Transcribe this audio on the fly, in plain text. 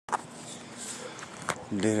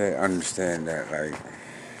Do they understand that, like,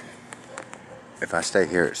 if I stay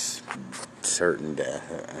here, it's certain death,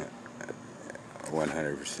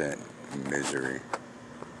 100% misery.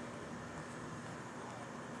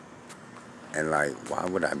 And, like, why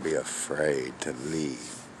would I be afraid to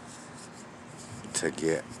leave to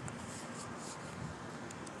get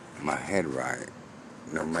my head right,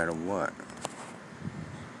 no matter what?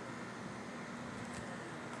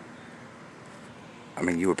 I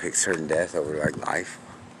mean, you would pick certain death over, like, life.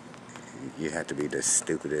 You have to be the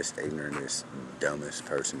stupidest, ignorantest, dumbest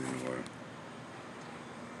person in the world.